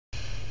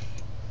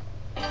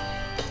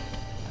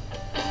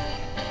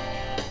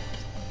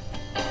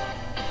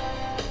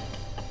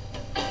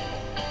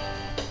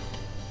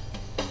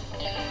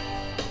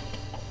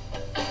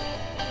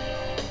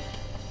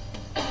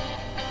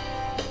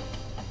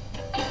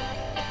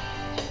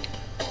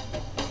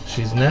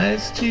She's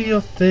nice to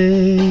your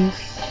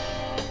face.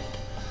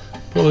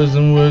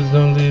 Poison words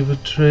don't leave a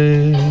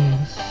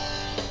trace.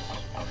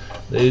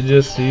 They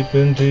just seep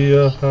into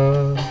your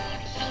heart.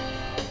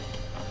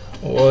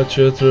 Watch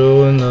her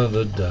throw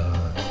another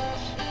dart.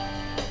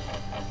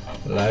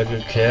 Like a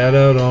cat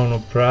out on a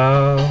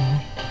prowl,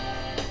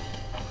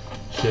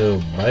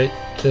 she'll bite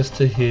just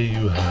to hear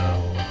you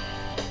howl.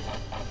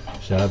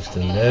 Sharp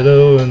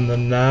stiletto in the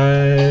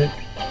night.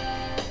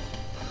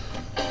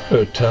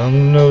 Her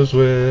tongue knows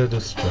where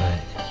to strike.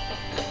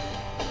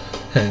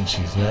 And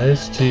she's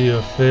nice to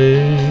your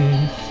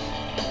face.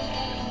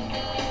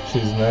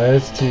 She's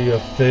nice to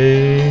your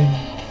face.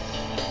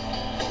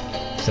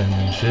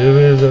 Sending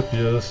shivers up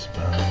your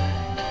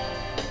spine.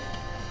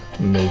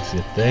 Makes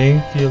you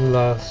think you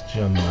lost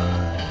your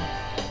mind.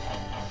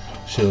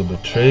 She'll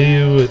betray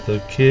you with a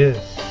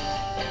kiss,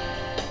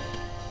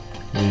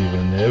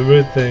 leaving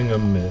everything a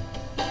myth.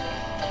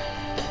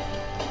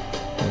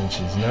 And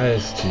she's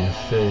nice to your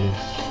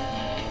face.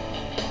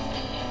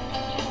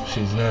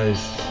 She's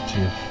nice to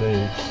your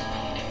face.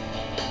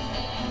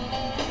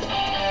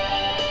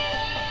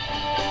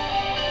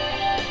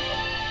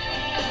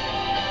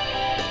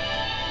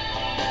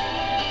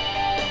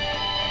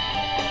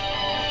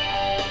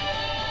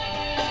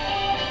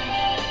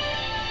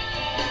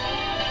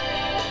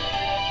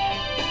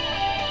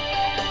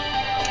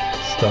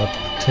 Stop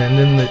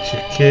pretending that you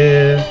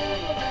care.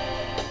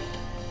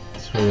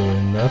 It's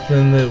really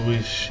nothing that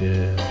we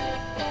share.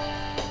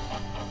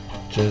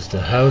 Just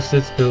a house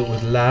that's built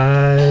with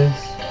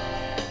lies.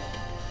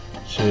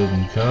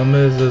 Shouldn't come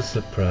as a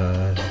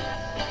surprise.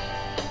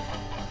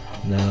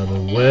 Now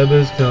the web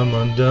has come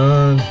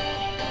undone.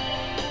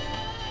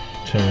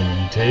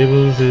 Turning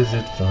tables, is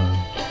it fun?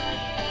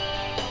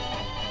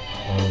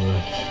 All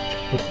that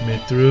you put me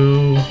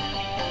through.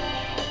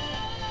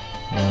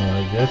 Now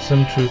I got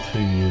some truth for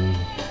you.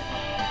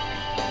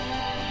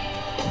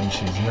 And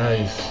she's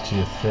nice to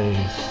your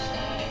face.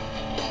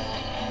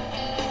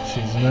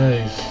 She's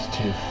nice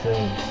to your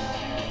face.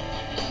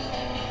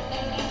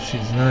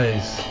 She's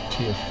nice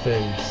to your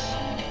face.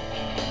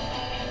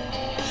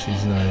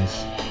 She's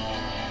nice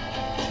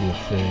to your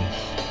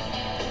face.